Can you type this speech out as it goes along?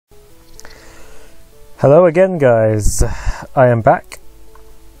Hello again, guys. I am back,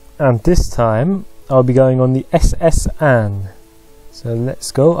 and this time I'll be going on the S.S Anne. So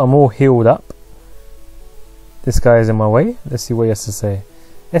let's go. I'm all healed up. This guy is in my way. Let's see what he has to say.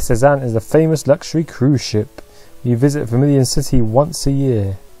 S.S Anne is a famous luxury cruise ship. You visit Vermilion City once a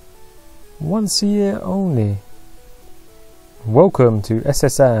year. Once a year only. Welcome to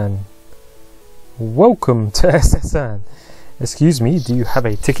S.S Anne. Welcome to S.S Anne. Excuse me, do you have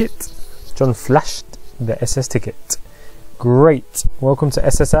a ticket? John flashed the SS ticket. Great. Welcome to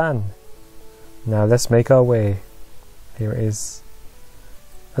S.S Anne. Now let's make our way. Here it is.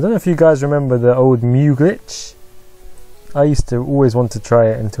 I don't know if you guys remember the old Mew glitch. I used to always want to try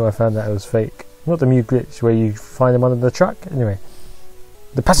it until I found out it was fake. Not the Mew glitch where you find them under the truck. Anyway,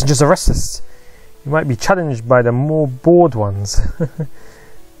 the passengers are restless. You might be challenged by the more bored ones.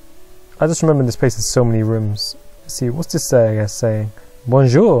 I just remember this place has so many rooms. Let's see, what's this saying?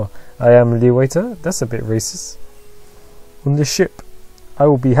 Bonjour, I am the waiter. That's a bit racist. On this ship, I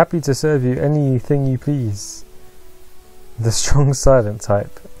will be happy to serve you anything you please. The strong silent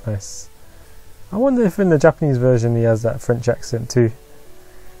type. Nice. I wonder if in the Japanese version he has that French accent too.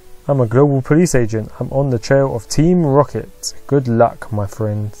 I'm a global police agent. I'm on the trail of Team Rocket. Good luck, my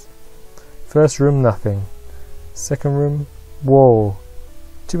friend. First room, nothing. Second room, whoa.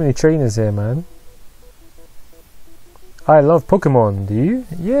 Too many trainers here, man. I love Pokemon, do you?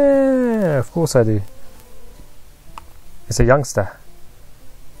 Yeah, of course I do. It's a youngster.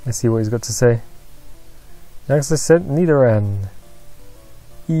 Let's see what he's got to say. Youngster sent Nidoran.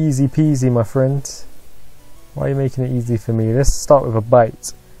 Easy peasy, my friend. Why are you making it easy for me? Let's start with a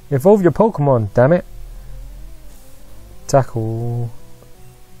bite. Evolve your Pokemon, damn it. Tackle.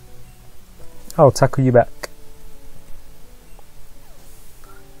 I'll tackle you back.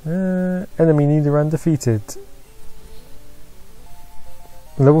 Enemy Nidoran defeated.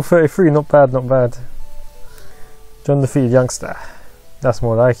 Level 33, not bad, not bad. John defeated youngster. That's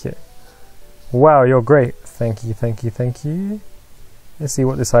more like it. Wow, you're great. Thank you, thank you, thank you. Let's see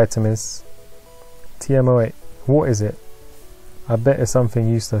what this item is. TM08. What is it? I bet it's something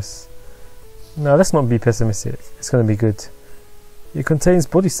useless. No, let's not be pessimistic. It's going to be good. It contains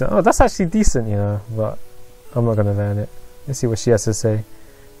body stone. Oh, that's actually decent, you know, but I'm not going to learn it. Let's see what she has to say.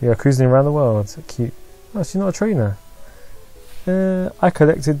 We are cruising around the world. Cute. Oh, she's not a trainer. I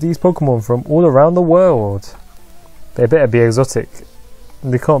collected these Pokemon from all around the world. They better be exotic.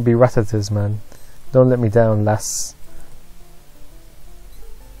 They can't be Rattatas, man. Don't let me down, lass.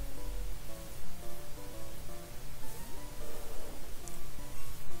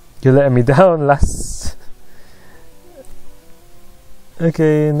 You're letting me down, lass.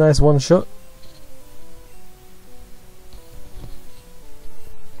 Okay, nice one shot.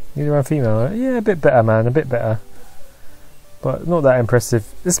 Nidoran female, right? Yeah, a bit better, man, a bit better. But not that impressive.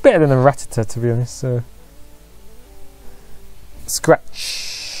 It's better than a Rattata, to be honest, so...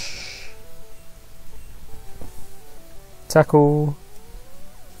 Scratch. Tackle.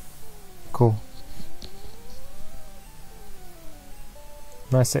 Cool.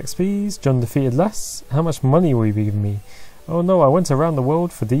 Nice XPs. John defeated Lass. How much money will you be giving me? Oh no, I went around the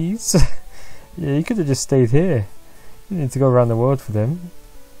world for these. Yeah, you could have just stayed here. You need to go around the world for them.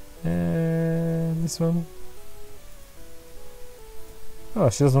 This one. Oh,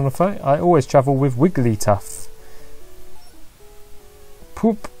 she doesn't want to fight? I always travel with Wigglytuff.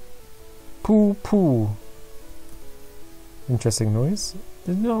 Poop. Poo poo. Interesting noise.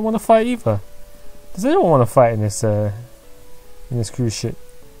 Does anyone want to fight either? Does anyone want to fight in this cruise ship?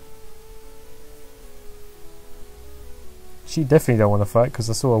 She definitely don't want to fight because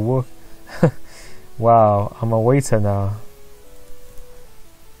I saw her walk. Wow, I'm a waiter now.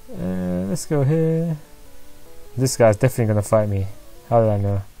 Let's go here. This guy's definitely going to fight me. How did I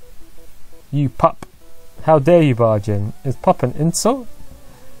know? You pup. How dare you barge in? Is pup an insult?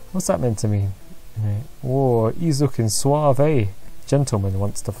 What's that meant to mean? Whoa, he's looking suave. Gentleman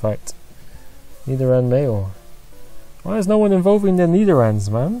wants to fight. Nidoran male. Why is no one involving their Nidorans,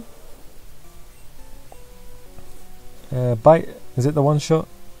 man? Bite. Is it the one shot?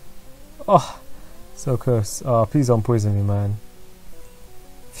 Oh, so close. Oh, please don't poison me, man.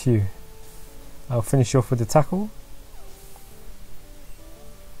 Phew. I'll finish off with the tackle.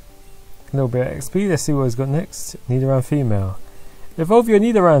 A little bit of XP. Let's see what he's got next. Nidoran female. Evolve your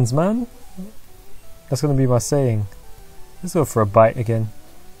Nidorans, man. That's going to be my saying. Let's go for a bite again.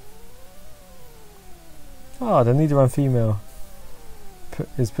 Oh, the Nidoran female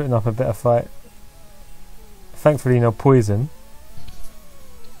is putting up a better fight. Thankfully no poison.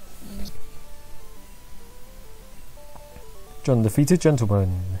 John defeated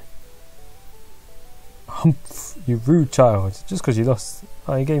gentleman. Humph, you rude child. Just because you lost.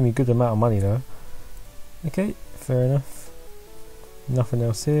 Oh, you gave me a good amount of money though. Okay, fair enough. Nothing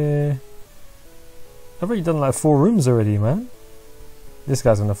else here. I've already done like 4 rooms already, man. This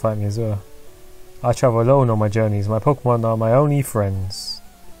guy's gonna fight me as well. I travel alone on my journeys. My Pokemon are my only friends.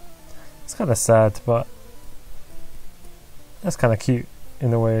 It's kind of sad, but that's kind of cute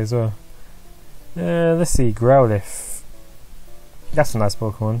in a way as well. Let's see, Growlithe. That's a nice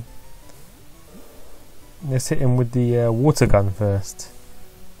Pokemon. Let's hit him with the water gun first.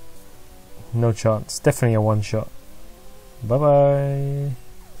 No chance. Definitely a one shot. Bye bye.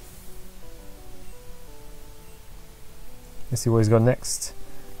 Let's see what he's got next.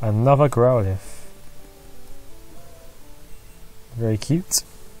 Another Growlithe. Very cute.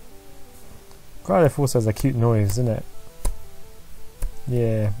 Growlithe also has a cute noise, isn't it?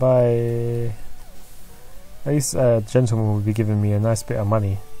 Yeah, bye. At least a gentleman will be giving me a nice bit of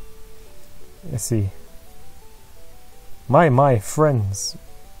money. Let's see. My friends.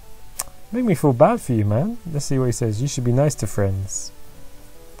 Make me feel bad for you, man. Let's see what he says. You should be nice to friends.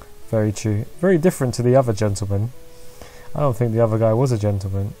 Very true. Very different to the other gentleman. I don't think the other guy was a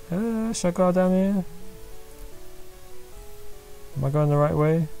gentleman. Should I go down here? Am I going the right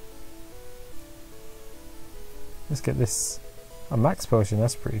way? Let's get this. A max potion,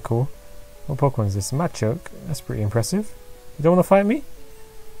 that's pretty cool. What Pokemon is this? Machoke. That's pretty impressive. You don't want to fight me?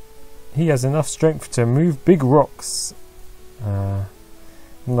 He has enough strength to move big rocks.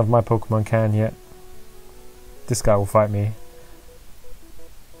 None of my Pokemon can yet. This guy will fight me.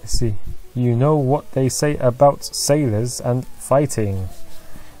 Let's see. You know what they say about sailors and fighting?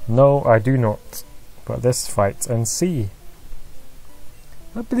 No, I do not. But let's fight and see.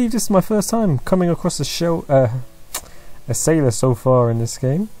 I believe this is my first time coming across a sailor so far in this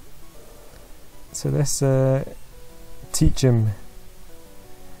game. So let's teach him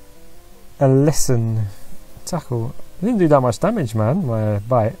a lesson. Tackle. It didn't do that much damage, man. My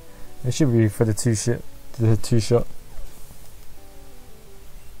bite. It should be for the two shot.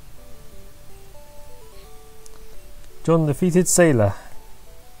 John defeated Sailor.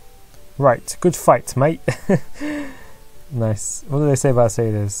 Right, good fight, mate. Nice. What do they say about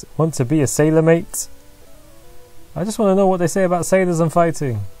sailors? Want to be a sailor, mate? I just want to know what they say about sailors and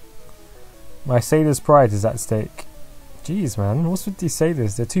fighting. My sailor's pride is at stake. Jeez, man, what's with these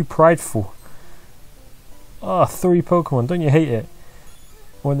sailors? They're too prideful. Ah, 3 Pokemon, don't you hate it?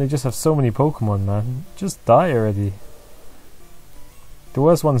 When they just have so many Pokemon, man. Just die already. The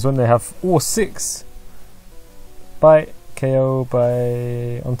worst one's when they have 6. Bye, KO,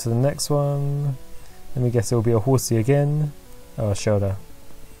 bye. On to the next one. Let me guess, it will be a Horsey again. Oh, a shoulder.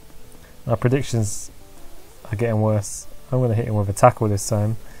 My predictions are getting worse. I'm going to hit him with a tackle this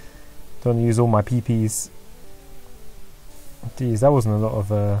time. Don't use all my PPs. Jeez, that wasn't a lot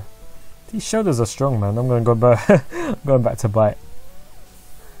of... These shoulders are strong, man. I'm going to go back, going back to bite.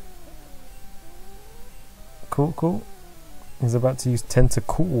 Cool, cool. He's about to use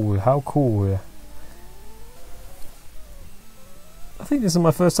Tentacool. How cool. I think this is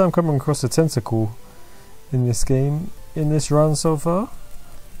my first time coming across a Tentacool in this game, in this run so far.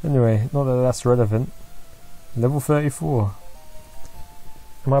 Anyway, not that that's relevant. Level 34.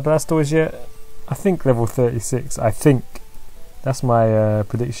 Am I Blastoise yet? I think level 36. I think. That's my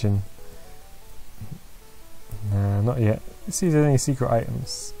prediction. Nah, not yet. Let's see if there's any secret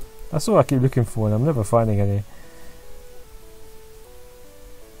items. That's all I keep looking for and I'm never finding any.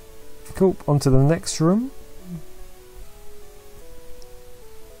 Cool, on to the next room.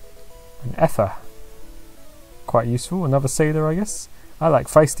 An Ether. Quite useful. Another sailor, I guess. I like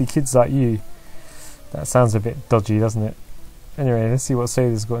feisty kids like you. That sounds a bit dodgy, doesn't it? Anyway, let's see what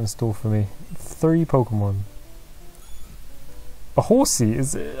sailor's got in store for me. 3 Pokemon. A Horsey?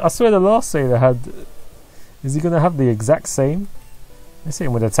 I swear the last sailor had... Is he going to have the exact same? Let's hit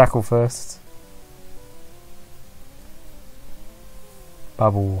him with a tackle first.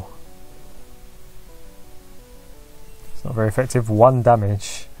 Bubble. It's not very effective. 1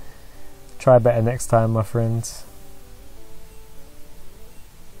 damage. Try better next time, my friend.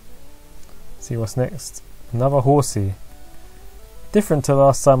 See what's next. Another Horsey. Different to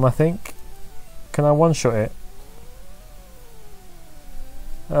last time, I think. Can I one-shot it?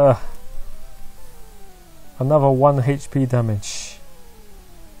 Another 1 HP damage.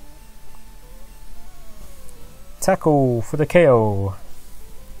 Tackle for the KO.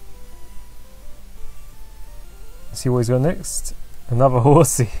 Let's see what he's got next. Another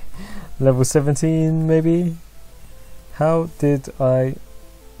Horsey. Level 17 maybe? How did I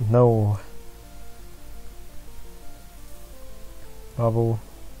know? Bubble.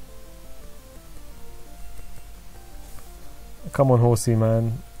 Come on, Horsey,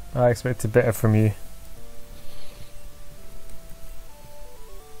 man. I expected better from you.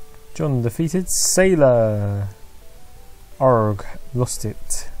 John defeated Sailor. Arg, lost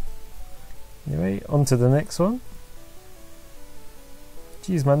it. Anyway, on to the next one.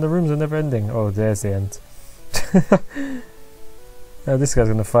 Jeez man, the rooms are never ending. Oh, there's the end. Now this guy's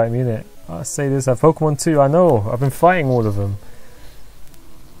gonna fight me, innit? I say this, I have Pokemon too, I know. I've been fighting all of them.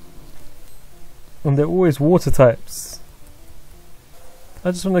 And they're always water types.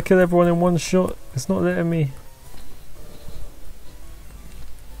 I just want to kill everyone in one shot. It's not letting me.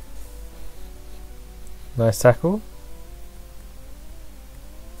 Nice tackle.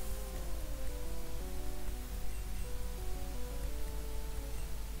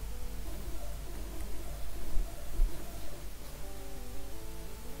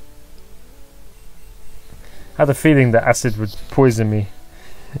 I had a feeling that acid would poison me.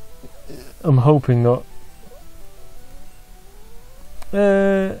 I'm hoping not.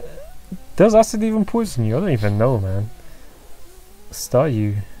 Does acid even poison you? I don't even know, man.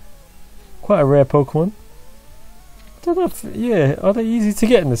 Staryu. Quite a rare Pokemon. I don't know if, yeah, are they easy to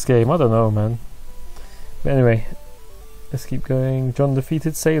get in this game? I don't know, man. But anyway, let's keep going. John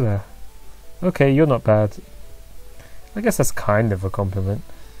defeated Sailor. Okay, you're not bad. I guess that's kind of a compliment.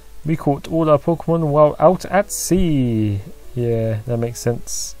 We caught all our Pokemon while out at sea. Yeah, that makes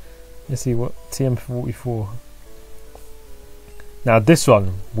sense. Let's see what TM44. Now this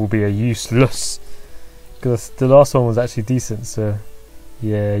one will be a useless, because the last one was actually decent. So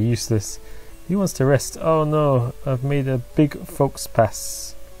yeah, useless. He wants to rest. Oh no, I've made a big folks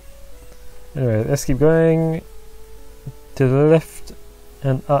pass. Anyway, let's keep going. To the left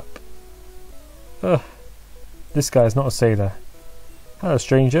and up. Ugh, this guy is not a sailor. Hello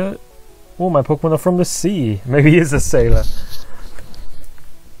stranger, all my Pokemon are from the sea. Maybe he is a sailor.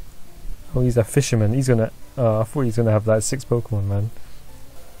 Oh, he's a fisherman. He's gonna, I thought he was gonna have like 6 Pokemon, man.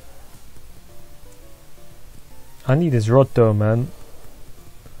 I need his rod though, man.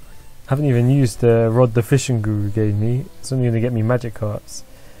 I haven't even used the rod the fishing guru gave me. It's only gonna get me magic cards.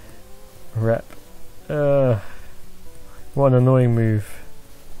 Rep. What an annoying move.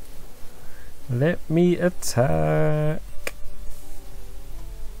 Let me attack.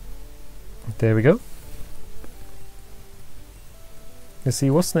 There we go. Let's see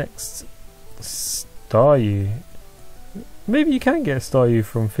what's next. Staryu. Maybe you can get a Staryu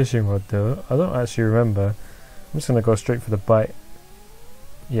from fishing rod though. I don't actually remember. I'm just gonna go straight for the bite.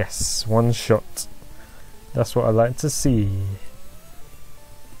 Yes, one shot. That's what I like to see.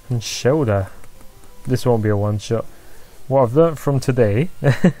 And shoulder. This won't be a one shot. What I've learnt from today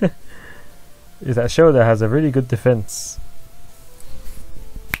is that shoulder has a really good defense.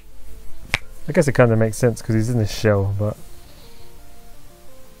 I guess it kind of makes sense because he's in his shell, but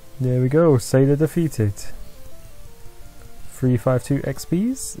there we go. Sailor defeated. 352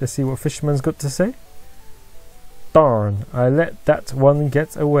 XPs. Let's see what Fisherman's got to say. Darn, I let that one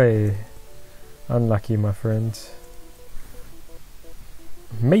get away. Unlucky, my friend.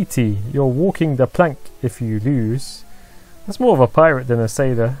 Matey, you're walking the plank if you lose. That's more of a pirate than a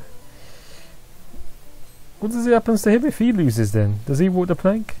sailor. What does it happen to him if he loses then? Does he walk the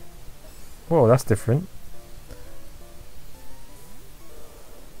plank? Whoa, that's different.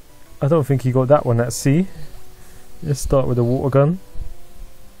 I don't think he got that one at sea. Let's start with a water gun.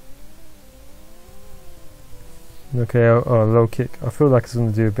 Okay, oh, low kick. I feel like it's going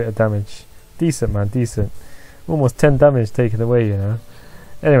to do a bit of damage. Decent, man, decent. Almost 10 damage taken away, you know.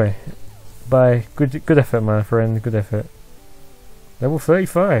 Anyway, bye. Good effort, my friend. Good effort. Level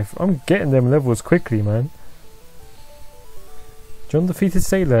 35. I'm getting them levels quickly, man. John defeated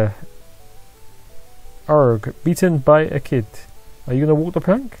Sailor. Arg, beaten by a kid. Are you gonna walk the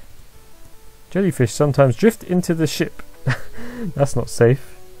plank? Jellyfish sometimes drift into the ship. That's not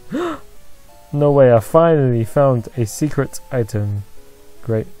safe. No way, I finally found a secret item.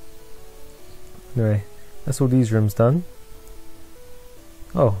 Great. Anyway, that's all these rooms done.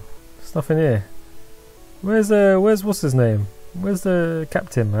 Oh, there's nothing here. Where's what's his name? Where's the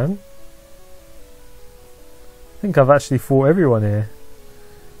captain, man? I think I've actually fought everyone here.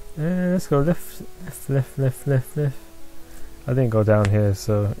 Let's go left. I didn't go down here,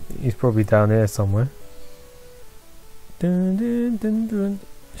 so he's probably down here somewhere. Dun, dun, dun, dun.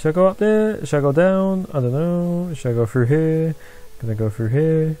 Should I go up there? Should I go down? I don't know. Should I go through here? Gonna go through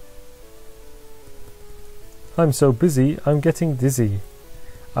here. I'm so busy, I'm getting dizzy.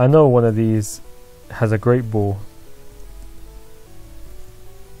 I know one of these has a great ball.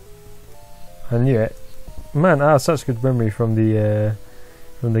 I knew it. Man, I have such good memory from the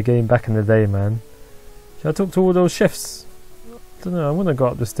game back in the day, man. Should I talk to all those chefs? I don't know, I'm gonna go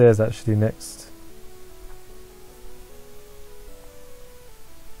up the stairs actually next.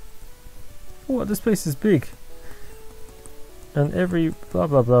 Oh, this place is big. And every blah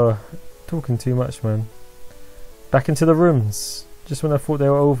blah blah. Talking too much, man. Back into the rooms. Just when I thought they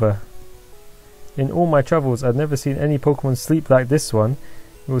were over. In all my travels, I'd never seen any Pokemon sleep like this one.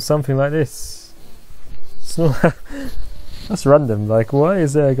 It was something like this. That's random. Like, why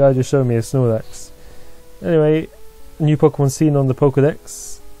is there a guy just showing me a Snorlax? Anyway, new Pokemon seen on the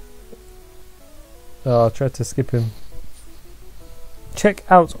Pokedex. Oh, I tried to skip him. Check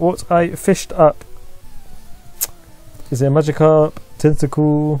out what I fished up. Is it a Magikarp,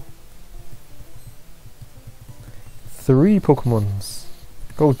 Tentacle? 3 Pokemons.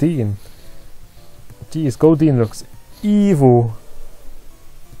 Goldeen. Jeez, Goldeen looks evil.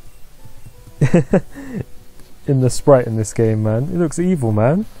 In the sprite in this game, man. It looks evil,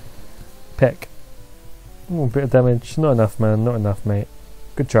 man. Peck. Oh, a bit of damage. Not enough, man. Not enough, mate.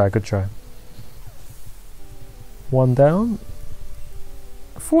 Good try, good try. 1 down.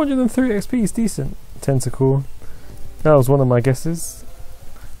 403 XP is decent. Tentacle. That was one of my guesses.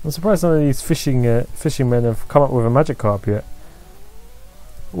 I'm surprised none of these fishing men have come up with a Magikarp yet.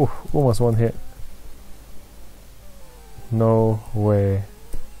 Oh, almost one hit. No way.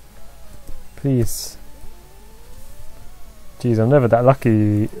 Please. Jeez, I'm never that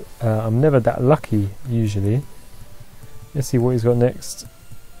lucky. I'm never that lucky usually. Let's see what he's got next.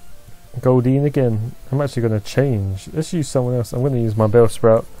 Goldeen again. I'm actually going to change. Let's use someone else. I'm going to use my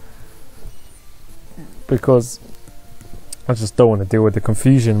Bellsprout because I just don't want to deal with the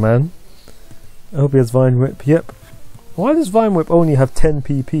confusion, man. I hope he has Vine Whip. Yep. Why does Vine Whip only have 10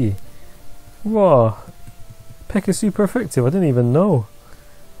 PP? Wow. Peck is super effective. I didn't even know.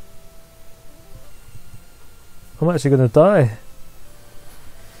 I'm actually going to die.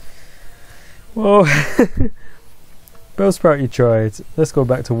 Whoa. Bellsprout, you tried. Let's go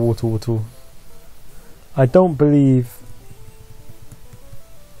back to Wartortle. I don't believe...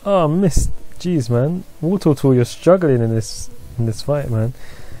 Oh, I missed. Jeez, man. Wartortle, you're struggling in this fight, man.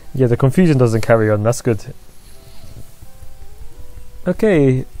 Yeah, the confusion doesn't carry on. That's good.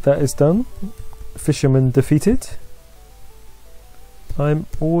 Okay, that is done. Fisherman defeated. I'm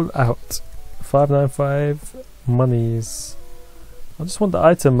all out. 595 monies. I just want the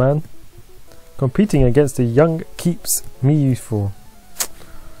item, man. Competing against the young keeps me youthful.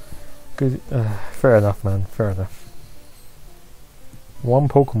 Good. Fair enough, man. Fair enough. 1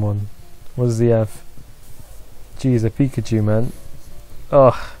 Pokemon. What does he have? Jeez, a Pikachu, man.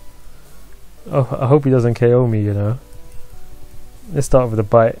 Oh, I hope he doesn't KO me, you know. Let's start with a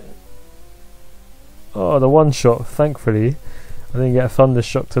bite. Oh, the one shot, thankfully. I didn't get a thunder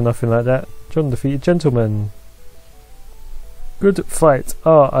shock or nothing like that. John defeated Gentleman. Good fight.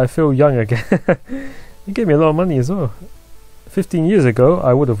 Oh, I feel young again. You gave me a lot of money as well. 15 years ago,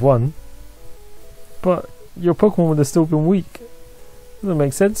 I would have won. But your Pokemon would have still been weak. Doesn't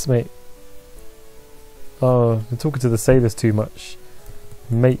make sense, mate. Oh, I'm talking to the sailors too much.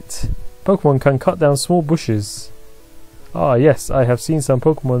 Mate. Pokemon can cut down small bushes. Ah, yes, I have seen some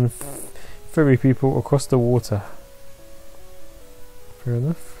Pokemon ferry people across the water. Fair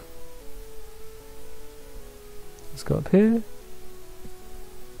enough. Let's go up here.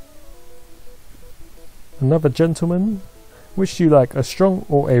 Another gentleman. Which do you like, a strong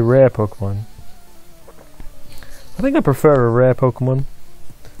or a rare Pokemon? I think I prefer a rare Pokemon.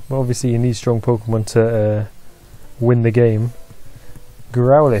 But obviously you need strong Pokemon to win the game.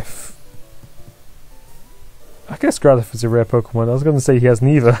 Growlithe. I guess Growlithe is a rare Pokemon. I was going to say he has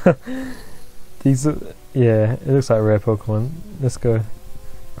neither. These are, yeah, it looks like a rare Pokemon. Let's go.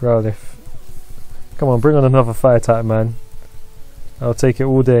 Growlithe. Come on, bring on another fire type, man. I'll take it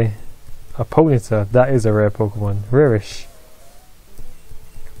all day. A Ponyta, that is a rare Pokemon. Rarish.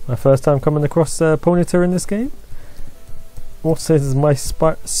 My first time coming across Ponyta in this game. What says my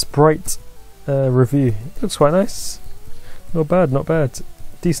sprite review? It looks quite nice. Not bad, not bad.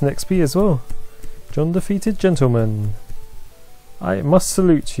 Decent XP as well. John defeated Gentleman. I must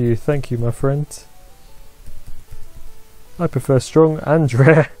salute you. Thank you, my friend. I prefer strong and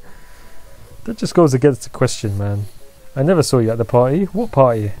rare. That just goes against the question, man. I never saw you at the party. What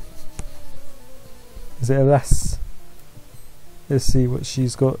party? Is it a lass? Let's see what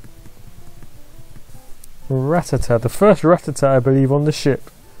she's got. Rattata. The first Rattata, I believe, on the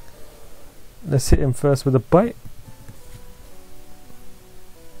ship. Let's hit him first with a bite.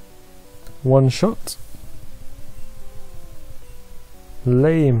 1 shot.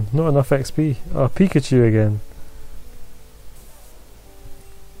 Lame. Not enough XP. Oh, Pikachu again.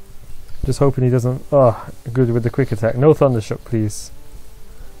 Just hoping he doesn't... Oh, good with the quick attack. No Thunder Shock, please.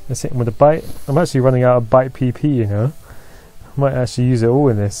 Let's hit him with a bite. I'm actually running out of bite PP, you know. Might actually use it all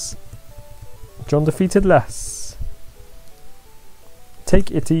in this. John defeated Lass.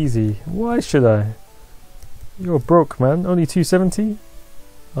 Take it easy. Why should I? You're broke, man. Only 270?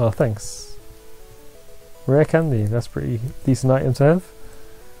 Oh, thanks. Rare candy. That's pretty decent item to have.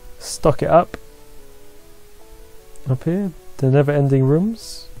 Stock it up. Up here, the never-ending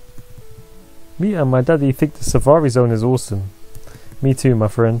rooms. Me and my daddy think the Safari Zone is awesome. Me too, my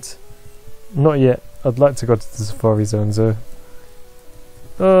friend. Not yet. I'd like to go to the Safari Zone, though.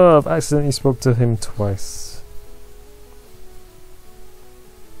 Oh, I've accidentally spoke to him twice.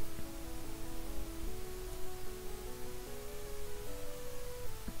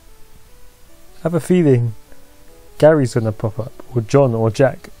 I have a feeling Gary's gonna pop up, or John, or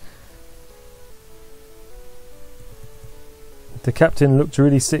Jack. The captain looked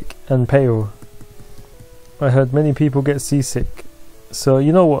really sick and pale. I heard many people get seasick. So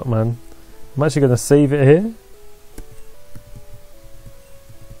you know what, man? I'm actually gonna save it here.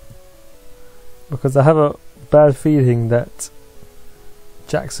 Because I have a bad feeling that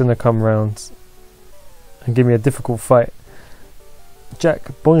Jack's gonna come round and give me a difficult fight. Jack,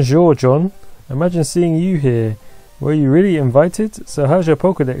 bonjour, John. Imagine seeing you here. Were you really invited? So how's your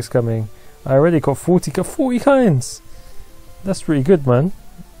Pokédex coming? I already got 40 kinds. That's pretty good, man.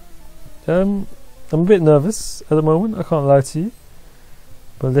 I'm a bit nervous at the moment, I can't lie to you.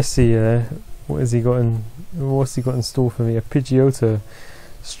 But let's see, what's he got in store for me? A Pidgeotto.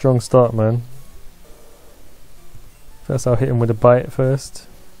 Strong start, man. First I'll hit him with a bite first.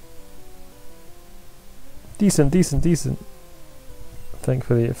 Decent.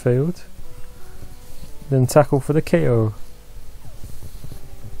 Thankfully it failed. Then tackle for the KO.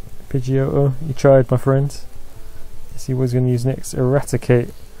 Pidgeotto, you tried, my friend. Let's see what he's going to use next.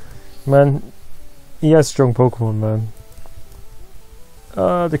 Eradicate. Man, he has strong Pokemon, man.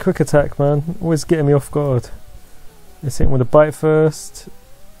 The quick attack, man. Always getting me off guard. Let's hit him with a bite first.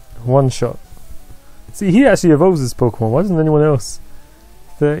 One shot. See, he actually evolves his Pokemon. Why doesn't anyone else?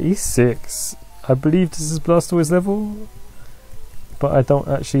 36. I believe this is Blastoise level. But I don't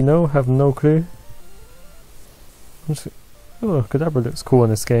actually know. Have no clue. Oh, Kadabra looks cool in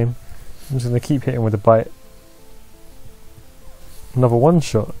this game. I'm just going to keep hitting with a bite. Another one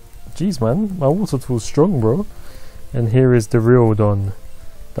shot. Jeez, man. My water tool's strong, bro. And here is the Realdon.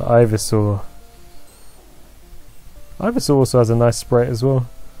 The Ivysaur. Ivysaur also has a nice sprite as well.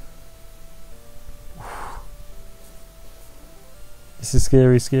 This is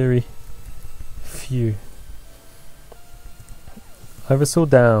scary. Phew. Ivysaur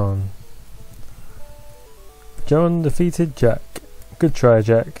down. John defeated Jack. Good try,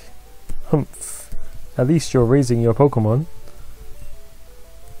 Jack. Humph. At least you're raising your Pokemon.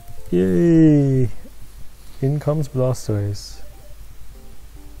 Yay! In comes Blastoise.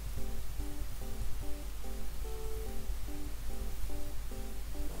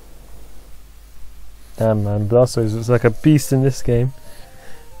 Damn, man, Blastoise looks like a beast in this game.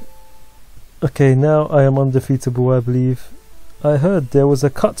 Okay, now I am undefeatable, I believe. I heard there was a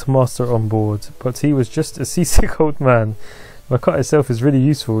cut master on board, but he was just a seasick old man. My cut itself is really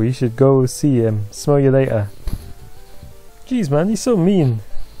useful. You should go see him. Smell you later. Jeez, man, he's so mean.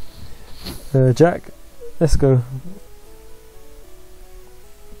 Jack, let's go.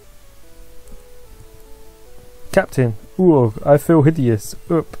 Captain, ooh, I feel hideous.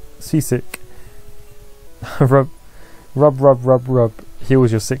 Oop, seasick. Rub.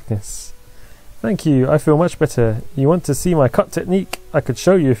 Heals your sickness. Thank you, I feel much better. You want to see my cut technique? I could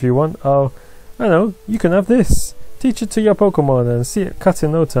show you if you want. I know, you can have this. Teach it to your Pokemon and see it cut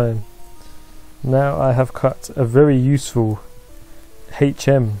in no time. Now I have cut a very useful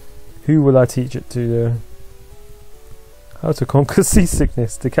HM. Who will I teach it to though? How to conquer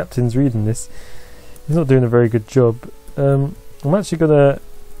seasickness. The captain's reading this. He's not doing a very good job. I'm actually gonna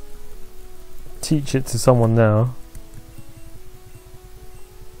teach it to someone now.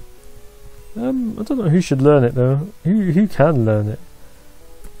 I don't know who should learn it though. Who can learn it?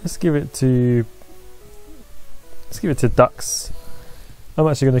 Let's give it to Ducks. I'm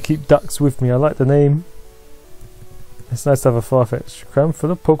actually going to keep Ducks with me. I like the name. It's nice to have a Farfetch cram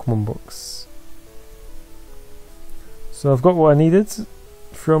full of Pokemon books. So I've got what I needed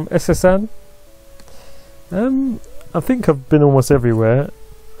from S.S Anne. I think I've been almost everywhere.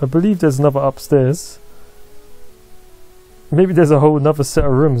 I believe there's another upstairs. Maybe there's a whole another set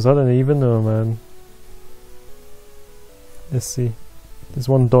of rooms. I don't even know, man. Let's see. There's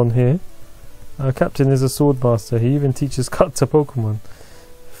one Don here. Our captain is a sword master. He even teaches cut to Pokemon.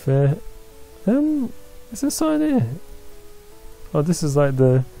 Fair. Is there a sign here? Oh, this is like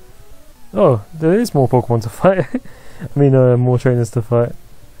the... Oh, there is more Pokemon to fight. I mean, more trainers to fight.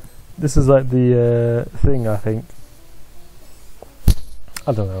 This is like the thing, I think.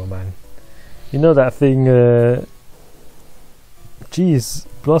 I don't know, man. You know that thing... Jeez,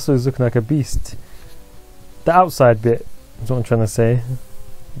 Blastoise is looking like a beast. The outside bit is what I'm trying to say.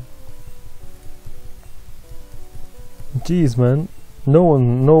 Jeez, man. No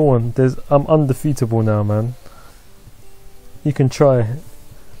one. I'm undefeatable now, man. You can try.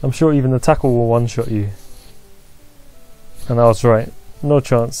 I'm sure even the tackle will one-shot you. And I was right. No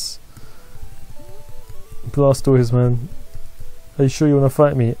chance. Blastoise, man. Are you sure you want to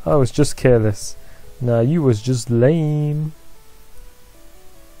fight me? I was just careless. Nah, you was just lame.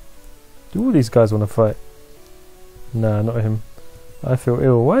 Do all these guys want to fight? Nah, not him. I feel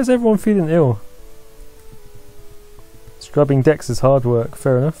ill. Why is everyone feeling ill? Scrubbing decks is hard work.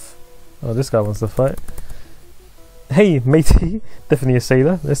 Fair enough. Oh, this guy wants to fight. Hey, matey. Definitely a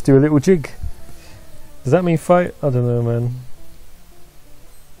sailor. Let's do a little jig. Does that mean fight? I don't know, man.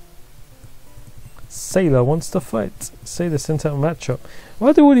 Sailor wants to fight. Sailor sent out Machop.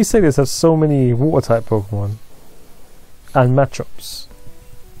 Why do all these sailors have so many water type Pokemon? And Machops?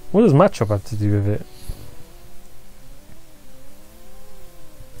 What does Machop have to do with it?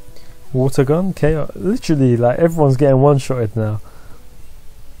 Water gun? Okay, literally, like, everyone's getting one-shotted now.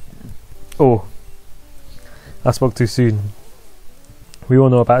 Oh. I spoke too soon. We all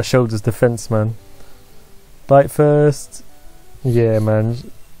know about Shoulder's defense, man. Bite first. Yeah, man.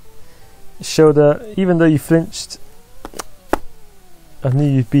 Shoulder, even though you flinched, I knew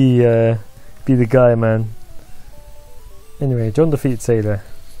you'd be the guy, man. Anyway, John defeated Sailor.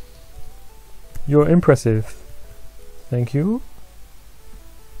 You're impressive. Thank you.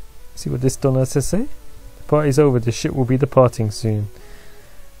 See what this Don has to say? The party's over, the ship will be departing soon.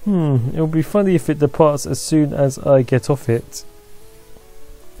 It'll be funny if it departs as soon as I get off it.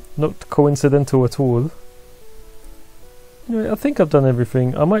 Not coincidental at all. Anyway, I think I've done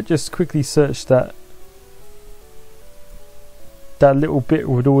everything. I might just quickly search that little bit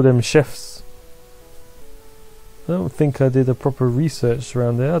with all them chefs. I don't think I did a proper research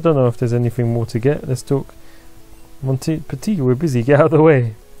around there. I don't know if there's anything more to get. Let's talk. Petit, we're busy. Get out of the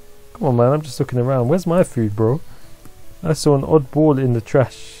way. Come on, man. I'm just looking around. Where's my food, bro? I saw an odd ball in the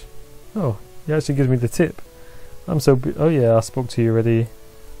trash. Oh, he actually gives me the tip. I'm so oh yeah, I spoke to you already.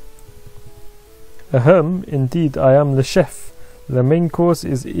 Ahem, indeed I am the chef. The main course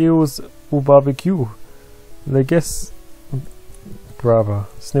is eels au barbecue. The guests... Bravo.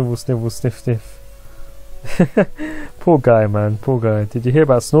 Snivel, snivel, sniff, sniff. Poor guy, man. Poor guy. Did you hear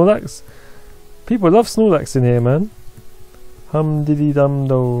about Snorlax? People love Snorlax in here, man. Hum diddy dum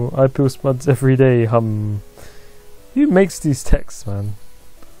do. I peel spuds every day. Hum. Who makes these texts, man?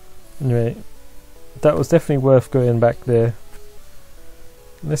 Anyway, that was definitely worth going back there.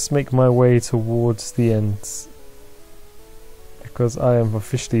 Let's make my way towards the end, because I am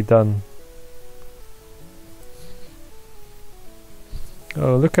officially done.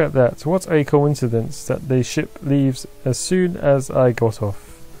 Oh, look at that. What a coincidence that the ship leaves as soon as I got off.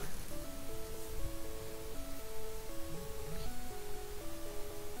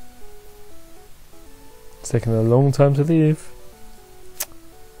 It's taken a long time to leave.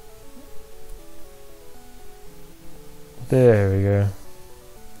 There we go.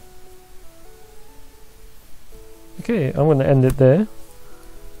 Okay, I'm going to end it there.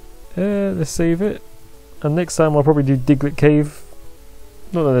 Let's save it. And next time I'll probably do Diglett Cave.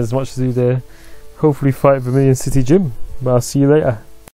 Not that there's much to do there. Hopefully fight Vermilion City Gym. But I'll see you later.